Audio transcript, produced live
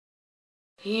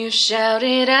You shout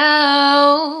it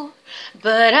out,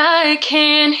 but I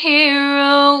can't hear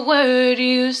a word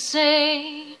you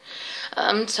say.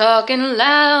 I'm talking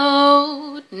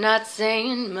loud, not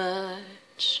saying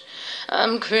much.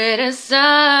 I'm criticized,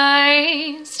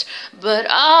 but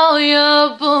all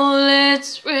your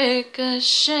bullets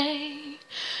ricochet.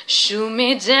 Shoot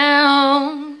me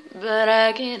down, but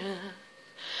I get up.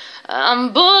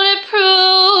 I'm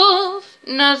bulletproof,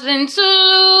 nothing to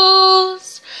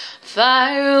lose.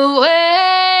 Fire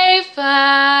away,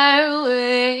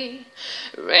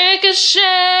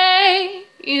 ricochet,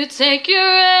 you take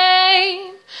your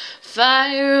aim.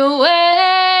 Fire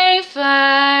away,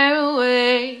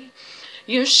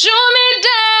 you shoot me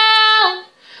down,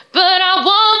 but I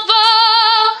won't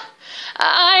fall.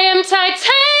 I am titanium.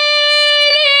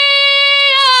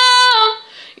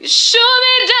 You shoot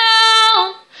me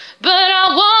down, but I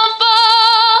won't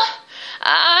fall.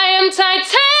 I am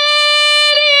titanium.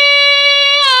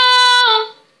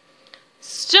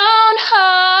 Stone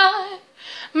heart,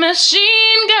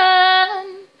 machine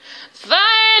gun,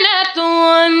 firing at the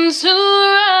ones who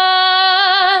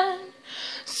run.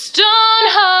 Stone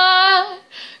heart,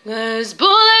 'cause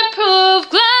bulletproof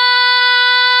glass.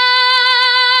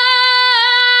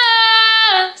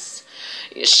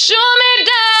 You shoot me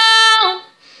down,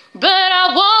 but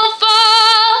I won't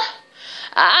fall.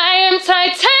 I am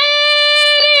titanium.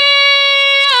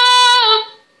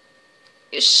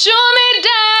 You shoot me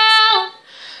down,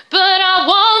 but I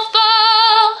won't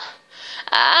fall.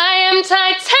 I am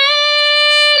titanium.